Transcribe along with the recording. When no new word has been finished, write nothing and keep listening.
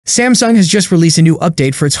Samsung has just released a new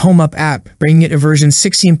update for its PopUp app, bringing it to version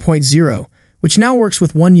 16.0, which now works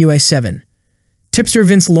with One UI 7. Tipster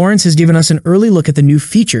Vince Lawrence has given us an early look at the new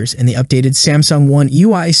features in the updated Samsung One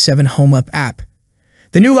UI 7 PopUp app.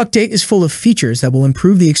 The new update is full of features that will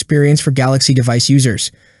improve the experience for Galaxy device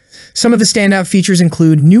users. Some of the standout features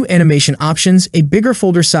include new animation options, a bigger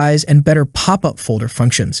folder size, and better PopUp Folder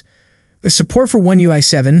functions. With support for One UI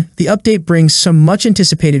 7, the update brings some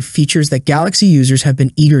much-anticipated features that Galaxy users have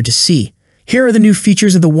been eager to see. Here are the new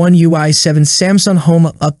features of the One UI 7 Samsung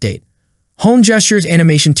PopUp update. Home Gestures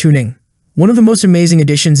Animation Tuning. One of the most amazing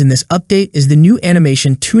additions in this update is the new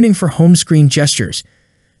animation tuning for home screen gestures.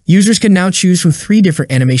 Users can now choose from 3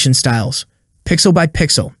 different animation styles. Pixel by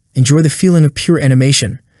pixel. Enjoy the feeling of pure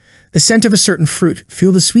animation. The scent of a certain fruit.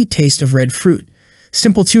 Feel the sweet taste of red fruit.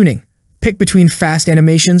 Simple tuning. Pick between fast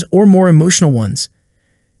animations or more emotional ones.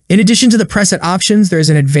 In addition to the preset options, there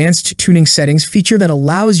is an advanced tuning settings feature that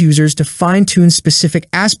allows users to fine-tune specific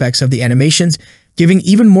aspects of the animations, giving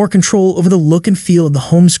even more control over the look and feel of the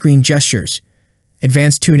home screen gestures.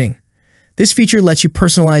 Advanced tuning. This feature lets you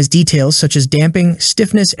personalize details such as damping,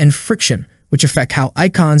 stiffness, and friction, which affect how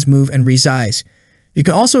icons move and resize. You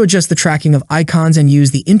can also adjust the tracking of icons and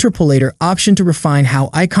use the interpolator option to refine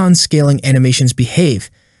how icon scaling animations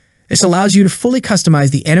behave. This allows you to fully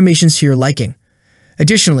customize the animations to your liking.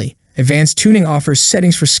 Additionally, advanced tuning offers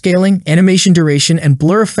settings for scaling, animation duration, and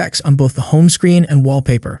blur effects on both the home screen and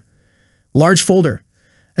wallpaper. Large folder.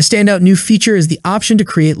 A standout new feature is the option to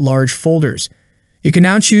create large folders. You can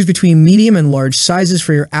now choose between medium and large sizes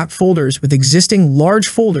for your app folders, with existing large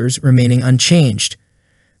folders remaining unchanged.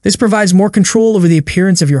 This provides more control over the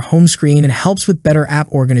appearance of your home screen and helps with better app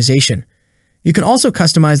organization. You can also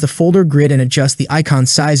customize the folder grid and adjust the icon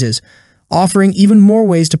sizes, offering even more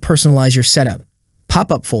ways to personalize your setup.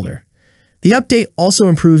 PopUp Folder. The update also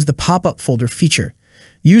improves the PopUp Folder feature.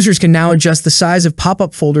 Users can now adjust the size of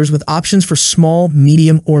PopUp folders with options for small,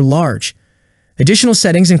 medium, or large. Additional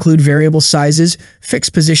settings include variable sizes,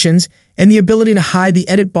 fixed positions, and the ability to hide the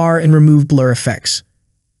edit bar and remove blur effects.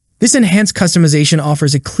 This enhanced customization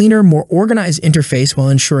offers a cleaner, more organized interface while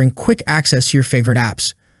ensuring quick access to your favorite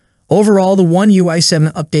apps. Overall, the One UI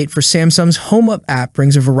 7 update for Samsung's PopUp app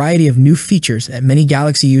brings a variety of new features that many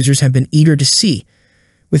Galaxy users have been eager to see.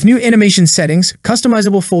 With new animation settings,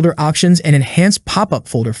 customizable folder options, and enhanced PopUp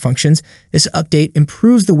Folder functions, this update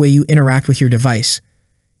improves the way you interact with your device.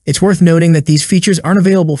 It's worth noting that these features aren't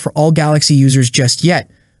available for all Galaxy users just yet,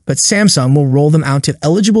 but Samsung will roll them out to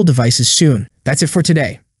eligible devices soon. That's it for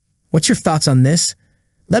today. What's your thoughts on this?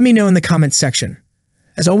 Let me know in the comments section.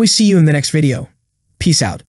 As always, see you in the next video. Peace out.